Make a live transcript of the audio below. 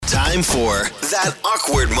Time for That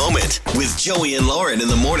Awkward Moment with Joey and Lauren in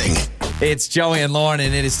the morning. It's Joey and Lauren,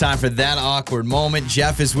 and it is time for That Awkward Moment.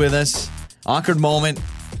 Jeff is with us. Awkward moment.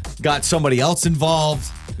 Got somebody else involved.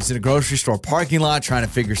 Was in a grocery store parking lot trying to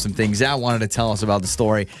figure some things out. Wanted to tell us about the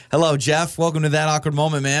story. Hello, Jeff. Welcome to That Awkward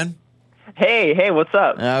Moment, man. Hey, what's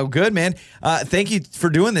up? Good, man. Thank you for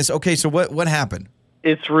doing this. Okay, so what happened?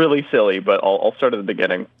 It's really silly, but I'll start at the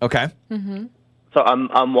beginning. Okay. Mm-hmm. So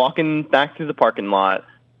I'm walking back through the parking lot.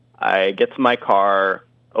 I get to my car,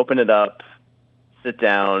 open it up, sit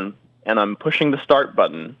down, and I'm pushing the start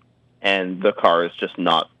button, and the car is just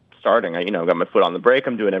not starting. I got my foot on the brake.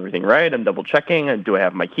 I'm doing everything right. I'm double checking. Do I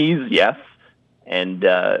have my keys? Yes. And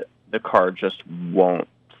the car just won't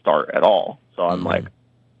start at all. So I'm like,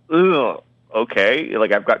 ugh, okay.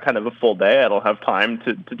 Like, I've got kind of a full day. I don't have time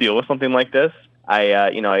to deal with something like this.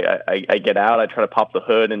 I get out. I try to pop the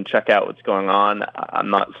hood and check out what's going on.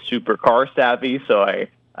 I'm not super car savvy, so I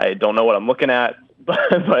don't know what I'm looking at.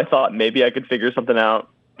 But I thought maybe I could figure something out.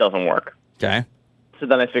 Doesn't work. Okay. So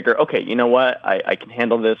then I figure, okay, you know what? I can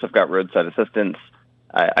handle this. I've got roadside assistance.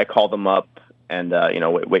 I call them up and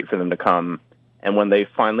wait for them to come. And when they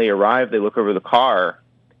finally arrive, they look over the car,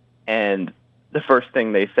 and the first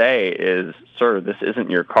thing they say is, "Sir, this isn't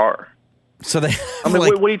your car." So they, I'm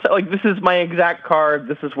like, what do you like? This is my exact car.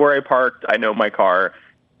 This is where I parked. I know my car.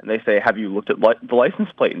 And they say, "Have you looked at the license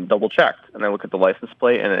plate and double checked?" And I look at the license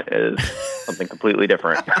plate, and it is something completely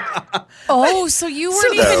different. Oh, so you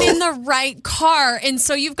weren't even in the right car, and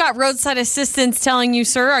so you've got roadside assistance telling you,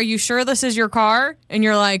 "Sir, are you sure this is your car?" And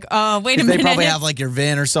you're like, "Wait a minute." They probably have like your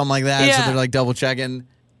VIN or something like that, so Yeah. they're like double checking.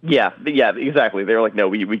 Yeah, exactly. They were like, "No,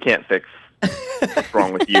 we can't fix what's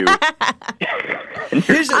wrong with you."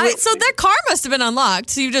 So their car must have been unlocked.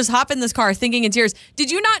 So you just hop in this car thinking it's yours. Did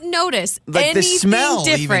you not notice Like anything the smell,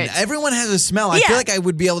 different? even. Everyone has a smell. I feel like I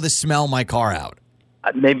would be able to smell my car out.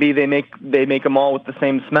 Maybe they make them all with the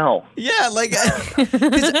same smell. Yeah, like,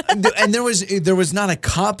 and there was not a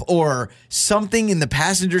cup or something in the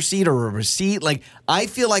passenger seat or a receipt. Like, I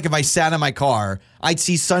feel like if I sat in my car, I'd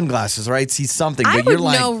see sunglasses or I'd see something. But I you're would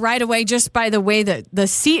like, know right away just by the way that the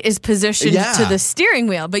seat is positioned to the steering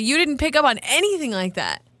wheel. But you didn't pick up on anything like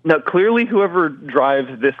that. Now, clearly, whoever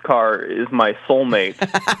drives this car is my soulmate,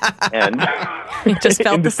 and It just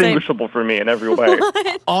felt the same. indistinguishable for me in every way.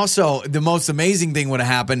 Also, the most amazing thing would have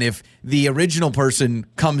happened if the original person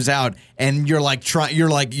comes out and you're like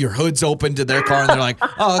your hood's open to their car and they're like,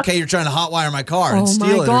 "Oh, okay, you're trying to hotwire my car and steal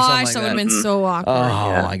it or something like that would that." have been so awkward.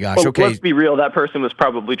 Oh my gosh! Well, Okay, let's be real. That person was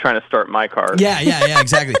probably trying to start my car. yeah,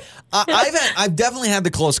 exactly. I've definitely had the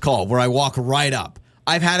close call where I walk right up.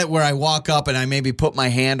 I've had it where I walk up and I maybe put my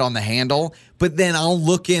hand on the handle, but then I'll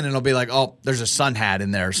look in and I'll be like, "Oh, there's a sun hat in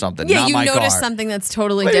there or something." Yeah, not you my notice car. something that's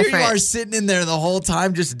totally But different. Here you are sitting in there the whole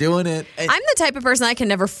time just doing it. I'm the type of person I can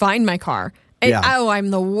never find my car. I'm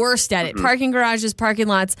the worst at it. Parking garages, parking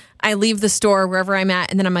lots. I leave the store wherever I'm at,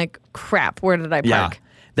 and then I'm like, crap, where did I park? Yeah.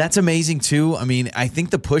 That's amazing, too. I mean, I think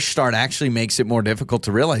the push start actually makes it more difficult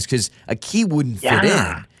to realize because a key wouldn't fit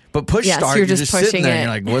in. But push start, you're just sitting there and you're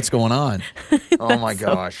like, what's going on? Oh, my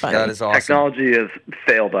gosh. funny. That is awesome. Technology has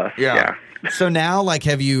failed us. Yeah. So now, like,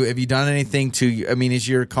 have you done anything is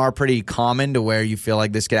your car pretty common to where you feel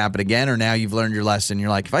like this could happen again? Or now you've learned your lesson? You're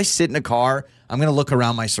like, if I sit in a car, I'm going to look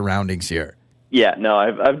around my surroundings here. Yeah, no,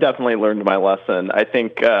 I've definitely learned my lesson. I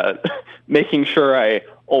think making sure I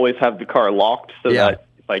always have the car locked so that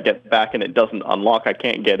if I get back and it doesn't unlock, I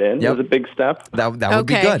can't get in is a big step. That would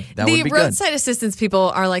be good. That would be good. The roadside assistance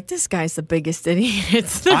people are like, this guy's the biggest idiot.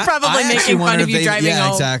 They're probably making fun of you driving home.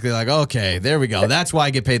 Yeah, exactly. Like, okay, there we go. That's why I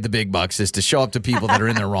get paid the big bucks is to show up to people that are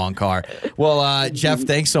in their wrong car. Well, Jeff,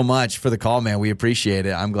 thanks so much for the call, man. We appreciate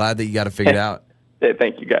it. I'm glad that you got it figured out.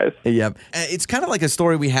 Thank you, guys. Yep. It's kind of like a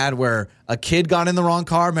story we had where a kid got in the wrong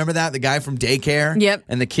car. Remember that? The guy from daycare? Yep.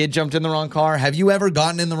 And the kid jumped in the wrong car. Have you ever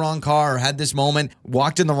gotten in the wrong car or had this moment,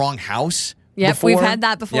 walked in the wrong house? Yep, before? we've had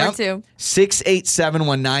that before too.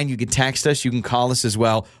 68719. You can text us. You can call us as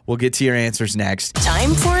well. We'll get to your answers next.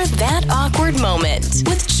 Time for That Awkward Moment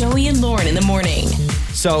with Joey and Lauren in the morning.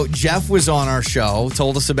 So Jeff was on our show,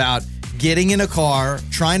 told us about getting in a car,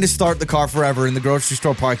 trying to start the car forever in the grocery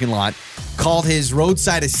store parking lot, called his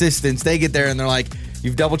roadside assistance. They get there and they're like,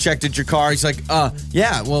 "You've double checked at your car." He's like,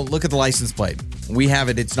 yeah, well, look at the license plate. We have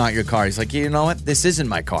it. It's not your car. He's like, "You know what? This isn't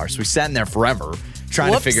my car." So we sat in there forever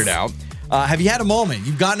trying to figure it out. Have you had a moment?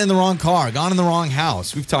 You've gotten in the wrong car, gone in the wrong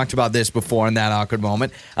house. We've talked about this before in That Awkward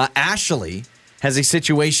Moment. Ashley has a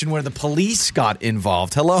situation where the police got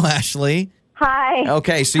involved. Hello, Ashley. Hi.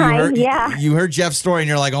 Okay, so you heard Jeff's story and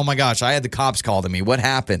you're like, "Oh my gosh, I had the cops call to me. What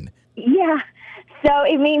happened?" Yeah. So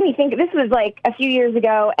it made me think, this was like a few years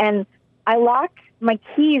ago, and I locked my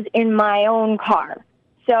keys in my own car.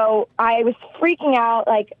 So I was freaking out.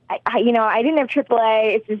 Like, I didn't have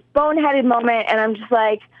AAA. It's this boneheaded moment, and I'm just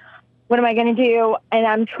like, what am I going to do? And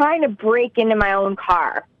I'm trying to break into my own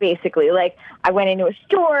car, basically. Like, I went into a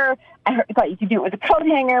store. I thought you could do it with a coat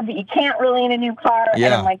hanger, but you can't really in a new car. Yeah.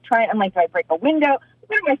 And I'm like, do I break a window?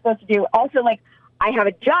 What am I supposed to do? Also, like, I have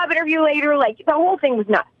a job interview later. Like, the whole thing was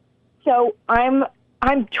nuts. So I'm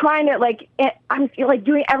trying to, like, I'm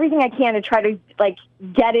doing everything I can to try to, like,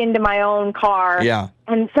 get into my own car. Yeah.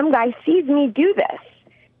 And some guy sees me do this.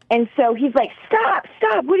 And so he's like, stop,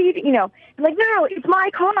 what are you doing? I'm like, no, it's my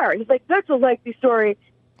car. He's like, that's a likely story.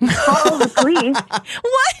 He calls the police.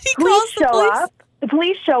 What? He calls the police? Up. The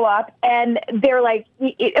police show up, and they're like,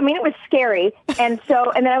 it was scary. And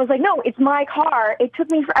then I was like, no, it's my car. It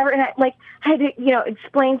took me forever. And I had to,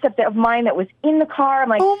 explain stuff of mine that was in the car. I'm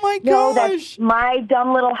like, oh my gosh. No, that's my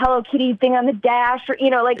dumb little Hello Kitty thing on the dash. Or,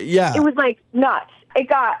 yeah. It was like nuts. It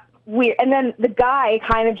got weird. And then the guy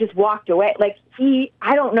kind of just walked away. Like,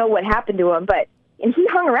 I don't know what happened to him, and he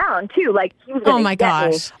hung around too. Like, he was going to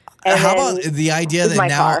get me. How about the idea that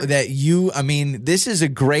now car. that this is a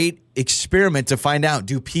great experiment to find out,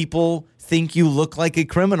 do people think you look like a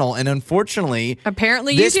criminal? And unfortunately,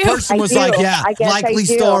 apparently this you do. person was like, likely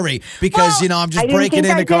story because, I'm just breaking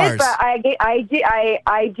into cars. But I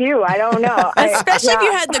do. I don't know. Especially if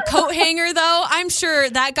you had the coat hanger, though. I'm sure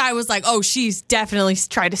that guy was like, oh, she's definitely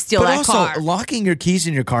tried to steal that car. But also, locking your keys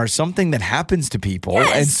in your car is something that happens to people.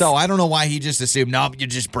 Yes. And so I don't know why he just assumed, nope, you're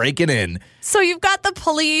just breaking in. So you've got the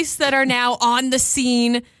police that are now on the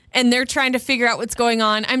scene, and they're trying to figure out what's going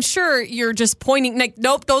on. I'm sure you're just pointing, like,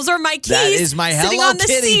 nope, those are my keys. That is my Hello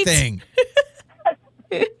Kitty thing.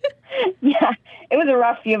 Yeah, it was a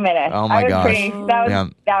rough few minutes. Oh my gosh.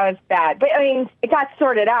 That was bad. But I mean, it got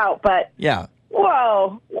sorted out. But yeah.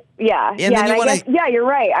 Whoa. Yeah. You're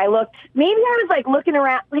right. I was like looking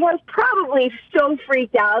around. Like, I was probably so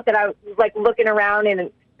freaked out that I was like looking around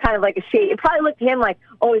in kind of like a shade. It probably looked to him like,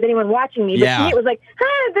 oh, is anyone watching me? But to me, it was like,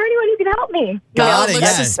 is there anyone who can help me? Got it.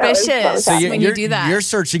 Looks suspicious when you do that. You're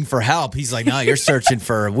searching for help. He's like, no, you're searching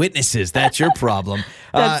for witnesses. That's your problem.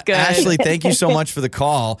 That's good. Ashley, thank you so much for the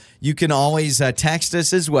call. You can always text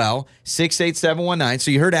us as well, 68719. So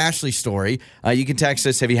you heard Ashley's story. You can text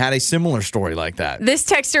us. Have you had a similar story like that? This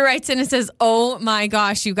texter writes in and says, oh my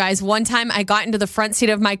gosh, you guys. One time I got into the front seat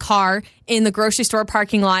of my car in the grocery store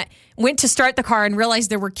parking lot, went to start the car and realized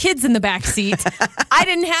there were kids in the back seat. I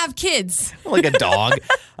didn't have kids. Like a dog.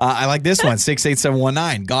 I like this one,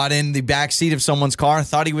 68719. Got in the back seat of someone's car,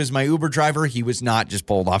 thought he was my Uber driver. He was not, just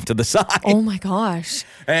pulled off to the side. Oh my gosh.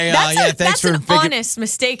 Hey, that's an honest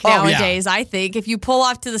mistake nowadays, I think. If you pull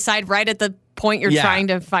off to the side right at the point you're trying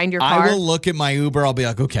to find your car. I will look at my Uber. I'll be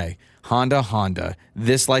like, okay, Honda,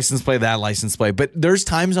 this license plate, that license plate. But there's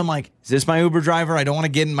times I'm like, is this my Uber driver? I don't want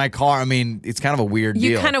to get in my car. I mean, it's kind of a weird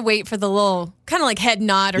deal. You kind of wait for the little, kind of like head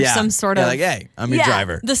nod or some sort of. Like, hey, I'm your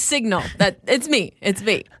driver. The signal that it's me.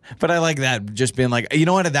 But I like that, just being like, you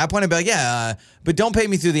know what, at that point, I'd be like, but don't pay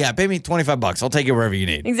me through the app. Pay me $25. I'll take it wherever you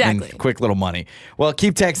need. Exactly. And quick little money. Well,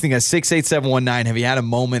 keep texting us, 68719. Have you had a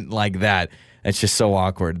moment like that? It's just so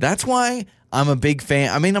awkward. That's why I'm a big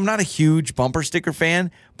fan. I mean, I'm not a huge bumper sticker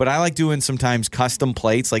fan, but I like doing sometimes custom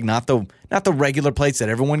plates, like not the regular plates that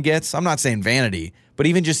everyone gets. I'm not saying vanity, but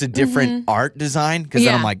even just a different art design, because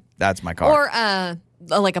then I'm like, that's my car. Or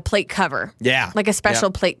like a plate cover. Yeah. Like a special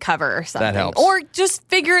plate cover or something. That helps. Or just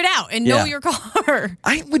figure it out and know your car.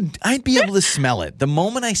 I'd be able to smell it. The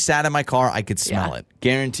moment I sat in my car, I could smell it.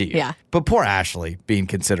 Guaranteed. Yeah. But poor Ashley being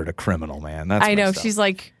considered a criminal, man. That's I know. messed up. She's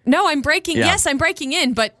like, no, I'm breaking. Yeah. Yes, I'm breaking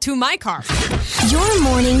in, but to my car. Your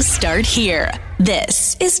mornings start here.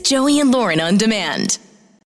 This is Joey and Lauren on Demand.